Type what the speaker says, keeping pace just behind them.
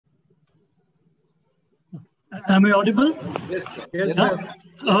Am I audible? Yes, Yes, Yeah? yes.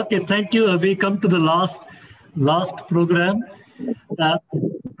 Okay, thank you. We come to the last program. Uh,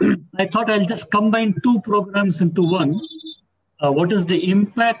 I thought I'll just combine two programs into one. What is the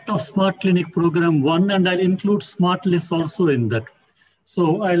impact of Smart Clinic Program 1? And I'll include Smart Lists also in that.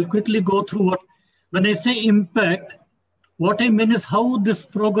 So I'll quickly go through when I say impact, what I mean is how this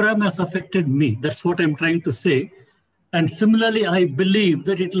program has affected me. That's what I'm trying to say. And similarly, I believe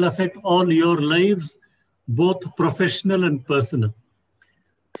that it will affect all your lives, both professional and personal.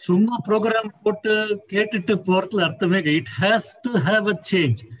 சும்மா program போட்டு கேட்டுட்டு போறதுல அர்த்தமே இல்லை. It has to have a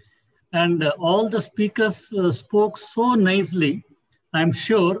change. And all the speakers spoke so nicely. I'm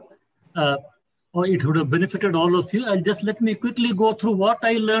sure it would have benefited all of you. I'll just let me quickly go through what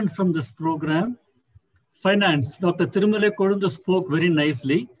I learned from this program. Finance, Dr. Tirumale Kodundu spoke very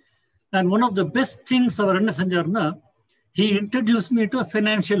nicely. And one of the best things our Sanjarna, he introduced me to a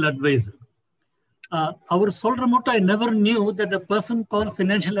financial advisor. Our Solramoto, I never knew that a person called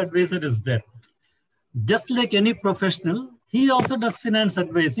financial advisor is there. Just like any professional, he also does finance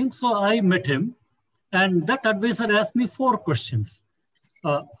advising. So I met him, and that advisor asked me 4 questions.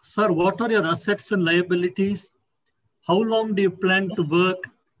 Sir, what are your assets and liabilities? How long do you plan to work?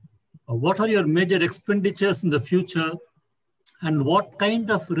 What are your major expenditures in the future? And what kind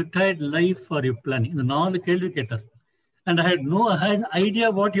of retired life are you planning? The நாலு கேள்வி கேட்டார். And I had no idea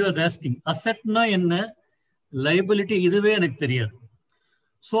what he was asking. Asset na enna, liability இதுவே எனக்கு தெரியாது.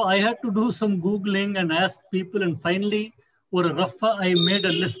 So I had to do some Googling and ask people, and finally, for a rough, I made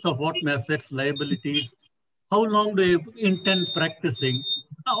a list of what my assets, liabilities, how long do I intend practicing,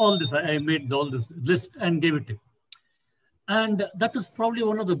 all this. I made all this list and gave it to him. And that is probably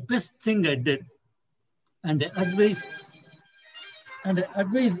one of the best thing I did. And I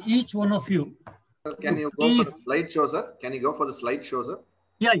advise each one of you. Can you go for the slideshow, sir? Can you go for the slideshow, sir?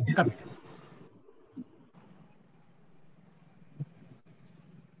 Yeah, come.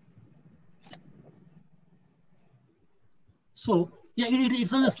 So, yeah,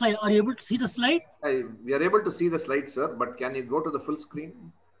 it's on the slide. Are you able to see the slide? We are able to see the slide, sir, but can you go to the full screen?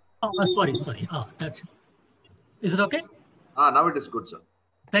 Oh, sorry. Is it okay? Now it is good, sir.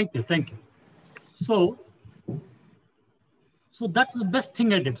 Thank you. So that's the best thing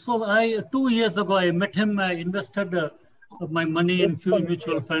I did. So 2 years ago, I met him. I invested my money in few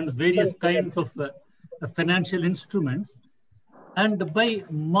mutual funds, various kinds of financial instruments. And by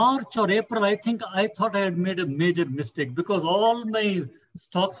March or April, I thought I had made a major mistake because all my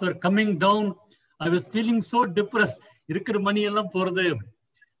stocks were coming down. I was feeling so depressed.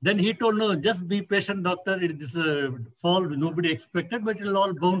 Then he told, no, just be patient, doctor. It is a fall nobody expected, but it will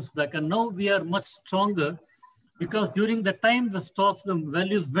all bounce back. And now we are much stronger because during the time the stocks, the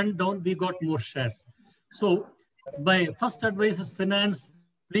values went down, we got more shares. So my first advice is finance.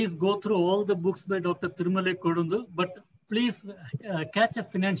 Please go through all the books by Dr. Tirumale Kodundu, but please catch a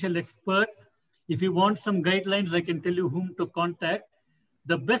financial expert. If you want some guidelines, I can tell you whom to contact.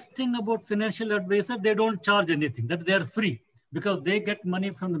 The best thing about financial advisor, they don't charge anything, that they are free because they get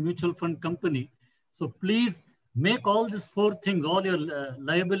money from the mutual fund company. So please make all these 4 things, all your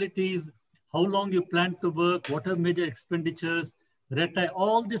liabilities, how long you plan to work, what are major expenditures, retire,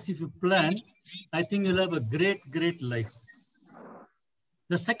 all this if you plan, I think you'll have a great life.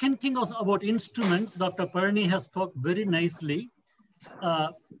 The second thing was about instruments. Dr. Parni has talked very nicely.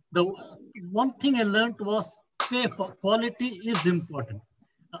 The one thing I learned was pay for quality is important.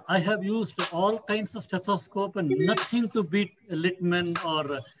 I have used all kinds of stethoscope and nothing to beat Littman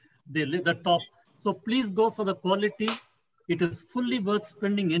or the top. So please go for the quality. It is fully worth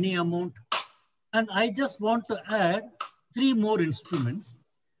spending any amount. And I just want to add 3 more instruments.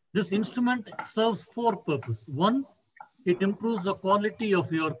 This instrument serves 4 purposes. 1, it improves the quality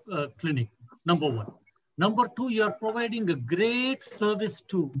of your clinic, number 1. Number 2, you are providing a great service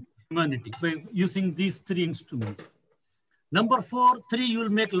to humanity by using these 3 instruments. Number 4, you will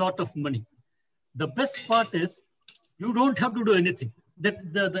make a lot of money. The best part is you don't have to do anything.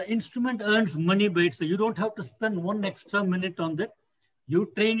 The instrument earns money by itself. You don't have to spend 1 extra minute on that.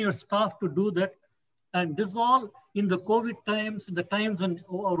 You train your staff to do that. And this all in the COVID times, in the times when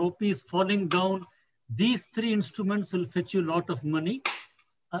our OP is falling down, these 3 instruments will fetch you a lot of money.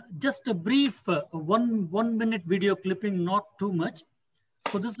 Just a brief 1 minute video clipping, not too much.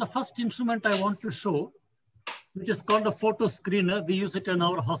 So this is the first instrument I want to show, which is called a photo screener. We use it in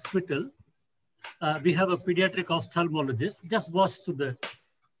our hospital. We have a pediatric ophthalmologist. Just watch to the.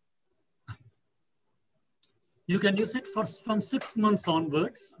 You can use it from 6 months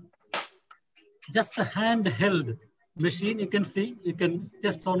onwards. Just a handheld machine. You can see, you can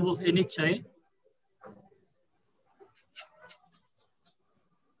test almost any child.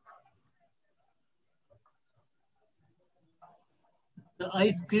 The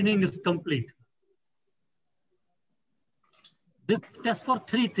eye screening is complete. This tests for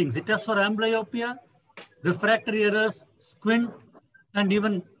three things. It tests for amblyopia, refractory errors, squint, and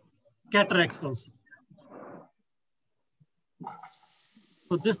even cataracts also.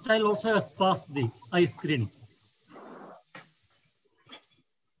 So this child also has passed the eye screening.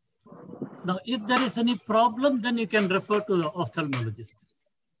 Now, if there is any problem, then you can refer to the ophthalmologist.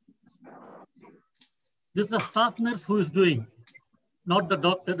 This is a staff nurse who is doing, not the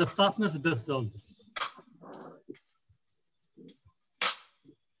doctor. The staff nurse does all this.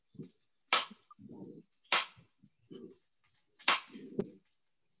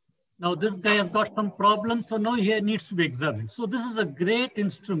 Now this guy has got some problems, so now he needs to be examined. So this is a great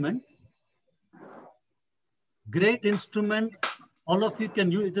instrument. Great instrument. All of you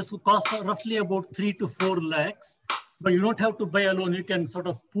can use. This will cost roughly about 3 to 4 lakhs, but you don't have to buy alone. You can sort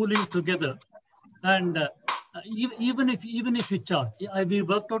of pool it together. And even if you charge, we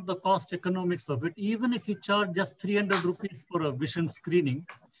worked out the cost economics of it. Even if you charge just 300 rupees for a vision screening,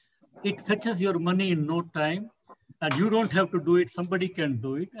 it fetches your money in no time. And you don't have to do it, somebody can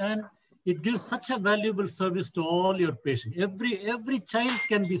do it. And it gives such a valuable service to all your patients. Every child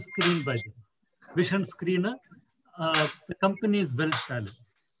can be screened by this vision screener. The company is well shallow.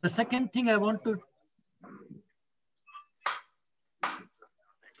 The second thing I want to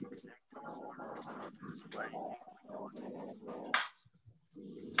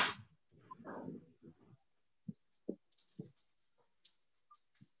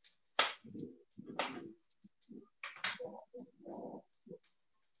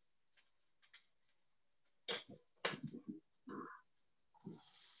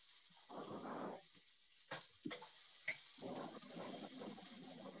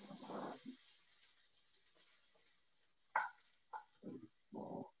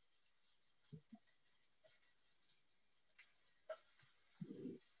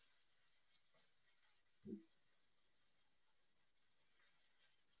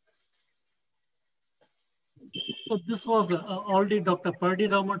So this was already Dr.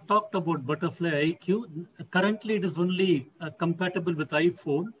 Pardi Raman talked about Butterfly IQ. Currently, it is only compatible with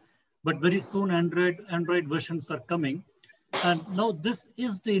iPhone, but very soon Android versions are coming. And now this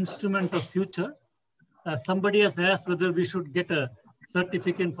is the instrument of future. Somebody has asked whether we should get a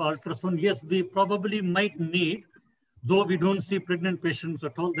certificate for ultrasound. Yes, we probably might need, though we don't see pregnant patients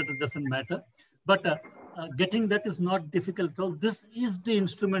at all, that it doesn't matter. But getting that is not difficult at all. This is the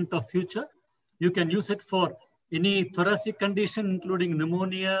instrument of future. You can use it for any thoracic condition, including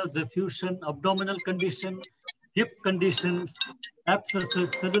pneumonia, effusion, abdominal condition, hip conditions,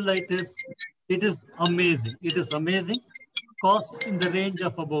 abscesses, cellulitis. It is amazing. It is amazing. Costs in the range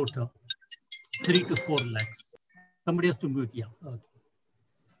of about 3 to 4 lakhs. Somebody has to mute. Yeah. Okay.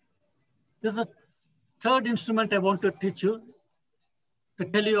 This is a third instrument I want to teach you, to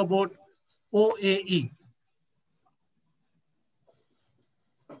tell you about OAE.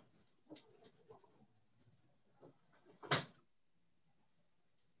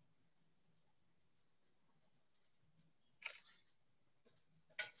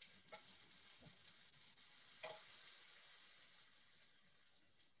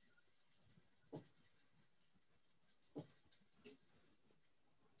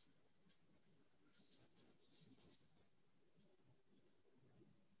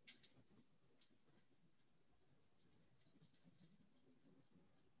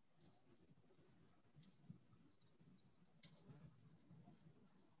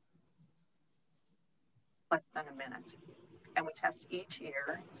 Less than a minute. And we test each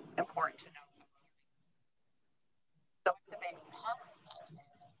year. It's important to know. So if the baby passes that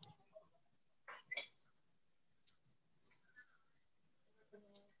test,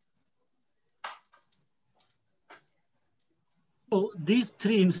 so these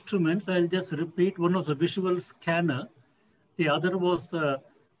three instruments, I'll just repeat. One was a visual scanner. The other was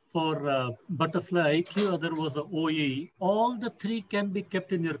for Butterfly IQ. Other was a OAE. All the three can be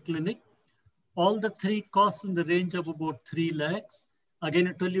kept in your clinic. All the three costs in the range of about 3 lakhs. Again,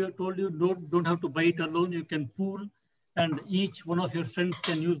 I told you don't have to buy it alone. You can pool, and each one of your friends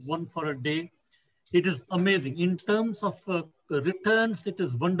can use one for a day. It is amazing. In terms of returns, it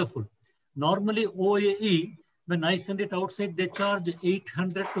is wonderful. Normally, OAE, when I send it outside, they charge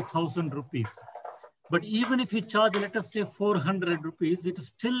 800 to 1,000 rupees. But even if you charge, let us say 400 rupees, it is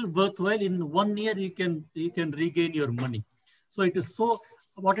still worthwhile. In 1 year, you can regain your money. So it is so,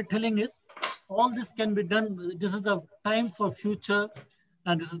 what I'm telling is, all this can be done. This is the time for future.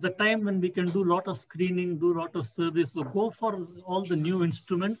 And this is the time when we can do a lot of screening, do a lot of service. So go for all the new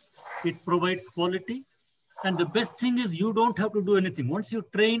instruments. It provides quality. And the best thing is you don't have to do anything. Once you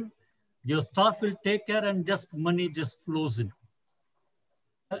train, your staff will take care and just money just flows in.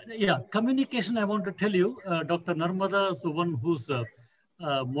 Yeah, communication, I want to tell you, Dr. Narmada is the one whose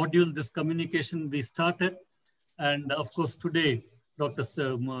module this communication we started. And of course, today, Dr.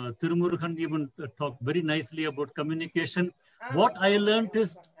 Tirumurugan even talked very nicely about communication. What I learned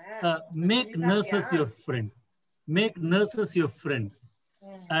is make nurses your friend. Make nurses your friend.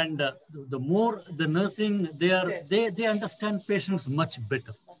 And the more the nursing, they understand patients much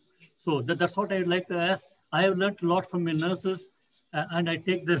better. So that's what I would like to ask. I have learned a lot from my nurses and I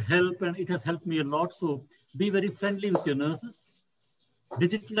take their help and it has helped me a lot. So be very friendly with your nurses.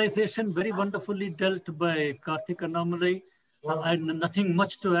 Digitalization, very wonderfully dealt by Karthik Annamalai. I nothing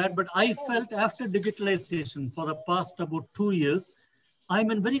much to add, but I felt after digitalization for the past about 2 years,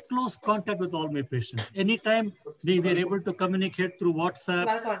 I'm in very close contact with all my patients. Anytime we were able to communicate through WhatsApp,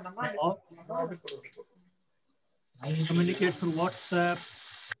 or communicate through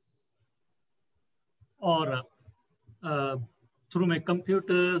WhatsApp or through my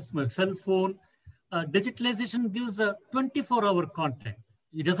computers, my cell phone. Digitalization gives a 24-hour contact.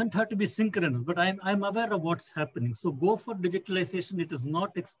 It doesn't have to be synchronous, but I'm aware of what's happening. So go for digitalization. It is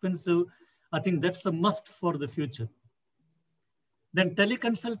not expensive. I think that's a must for the future. Then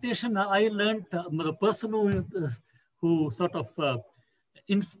teleconsultation, I learned the person who sort of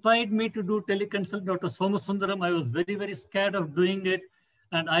inspired me to do teleconsult, Dr. Somasundaram. I was very, very scared of doing it.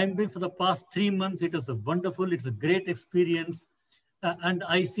 And I'm doing for the past 3 months. It is a wonderful, it's a great experience. And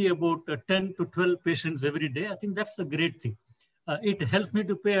I see about 10 to 12 patients every day. I think that's a great thing. It helps me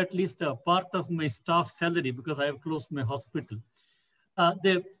to pay at least a part of my staff salary because I have closed my hospital.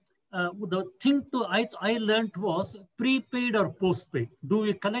 The thing I learned was prepaid or postpaid. Do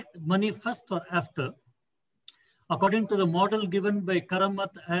we collect money first or after? According to the model given by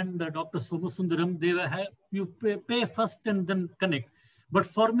Karamat and Dr. Somasundaram, you pay first and then connect. But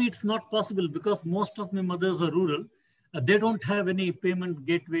for me, it's not possible because most of my mothers are rural. They don't have any payment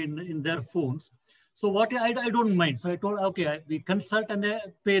gateway in their phones. So what I don't mind. So I told, okay, we consult and they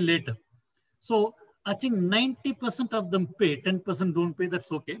pay later. So I think 90% of them pay, 10% don't pay,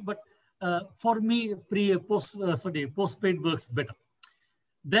 that's okay. But for me, postpaid works better.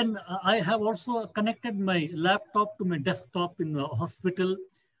 Then I have also connected my laptop to my desktop in the hospital.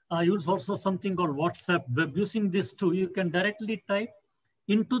 I use also something called WhatsApp web. Using this too, you can directly type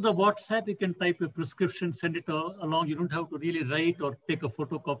into the WhatsApp, you can type a prescription, send it along. You don't have to really write or take a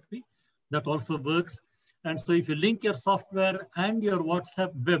photocopy. That also works. And so if you link your software and your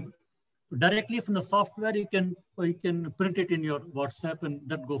WhatsApp web, directly from the software, you can print it in your WhatsApp and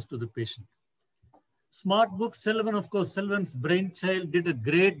that goes to the patient. Smart book, Selvan, of course, Selvan's brainchild did a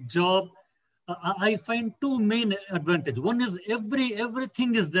great job. I find two main advantages. One is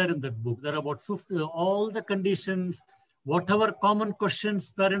everything is there in that book. There are about 50, all the conditions, whatever common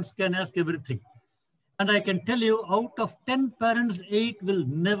questions parents can ask, everything. And I can tell you, out of 10 parents, 8 will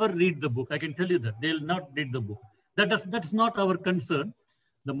never read the book. I can tell you that. They'll not read the book. That's not our concern.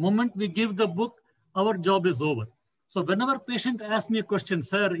 The moment we give the book, our job is over. So whenever patient asks me a question,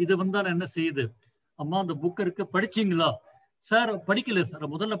 sir, idu vandha enna seyudu? Amma the book irukku padichingala? Sir, padikala sir,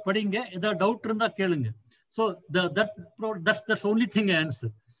 mudalla padinga, edha doubt irundha kelunga. So that's the only thing I answer.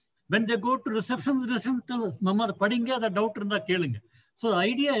 When they go to reception tells mama padinga, the doubt irundha kelunga. So the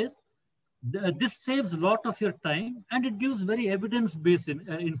idea is, this saves a lot of your time and it gives very evidence-based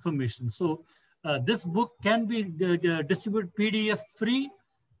information. So this book can be distributed PDF free,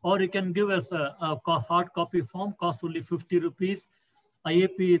 or you can give us a hard copy form, costs only 50 rupees.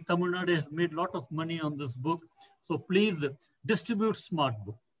 IAP Tamil Nadu has made a lot of money on this book. So please distribute Smart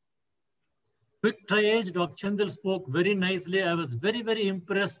Book. Quick triage, Dr. Chandil spoke very nicely. I was very, very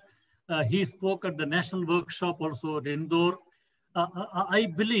impressed. He spoke at the national workshop also at Indore. I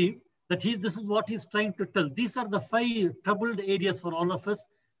believe that this is what he's trying to tell. These are the 5 troubled areas for all of us.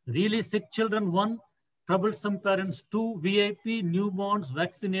 Really sick children, 1. Troublesome parents, 2. VIP, newborns,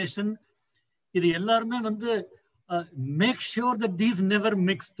 vaccination. Make sure that these never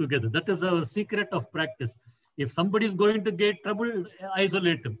mix together. That is our secret of practice. If somebody is going to get trouble,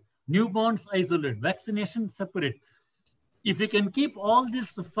 isolate them. Newborns, isolate. Vaccination, separate. If you can keep all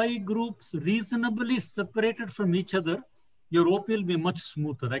these 5 groups reasonably separated from each other, your OP will be much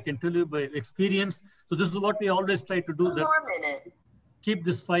smoother. I can tell you by experience. So this is what we always try to do. One more minute. Keep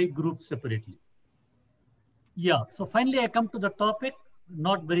these 5 groups separately. Yeah, so finally I come to the topic,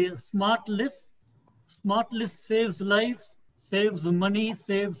 not very smart list. Smart list saves lives, saves money,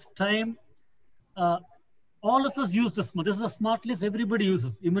 saves time. All of us use this. This is a smart list everybody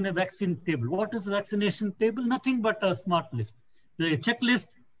uses, even a vaccine table. What is a vaccination table? Nothing but a smart list. The checklist,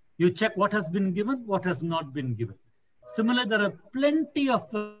 you check what has been given, what has not been given. Similarly, there are plenty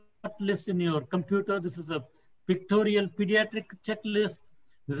of lists in your computer. This is a pictorial pediatric checklist.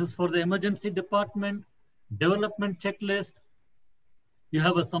 This is for the emergency department, development checklist. You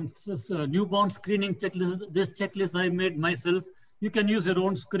have some newborn screening checklist. This checklist I made myself. You can use your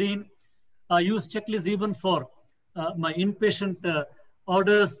own screen. I use checklists even for my inpatient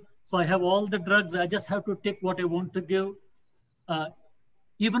orders. So I have all the drugs. I just have to take what I want to give.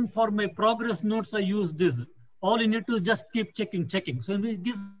 Even for my progress notes, I use this. All you need to just keep checking. So it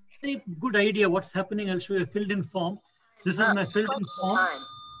gives a good idea what's happening. I'll show you a filled-in form. This is my filled-in form.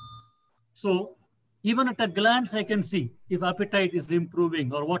 So even at a glance, I can see if appetite is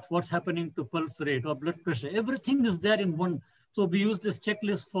improving or what's happening to pulse rate or blood pressure. Everything is there in one. So we use this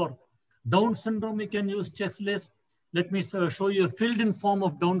checklist for Down syndrome. You can use checklist. Let me show you a filled-in form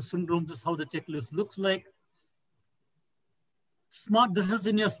of Down syndrome. This is how the checklist looks like. This is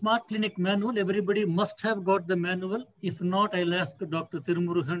in your Smart Clinic manual. Everybody must have got the manual. If not, I'll ask Dr.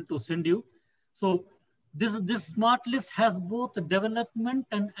 Tirumurugan to send you. So this Smart List has both a development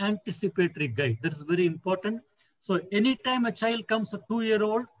and anticipatory guide. That is very important. So anytime a child comes, a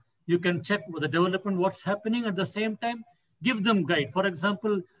 2-year-old, you can check with the development, what's happening. At the same time, give them guide. For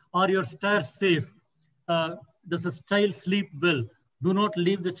example, are your stairs safe? Does the child sleep well? Do not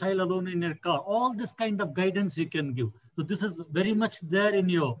leave the child alone in your car. All this kind of guidance you can give. So this is very much there in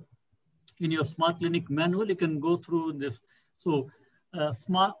your Smart Clinic manual. You can go through this. So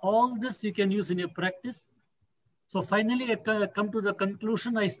all this you can use in your practice. So finally, I come to the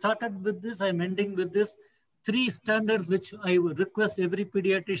conclusion. I started with this. I'm ending with this. 3 standards which I would request every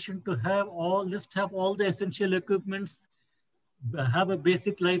pediatrician to have. Have all the essential equipments. Have a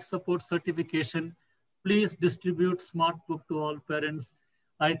basic life support certification. Please distribute Smart Book to all parents.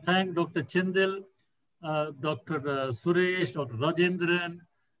 I thank Dr. Chendil, Dr. Suresh, Dr. Rajendran,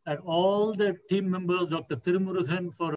 and all the team members, Dr. Tirumurugan, for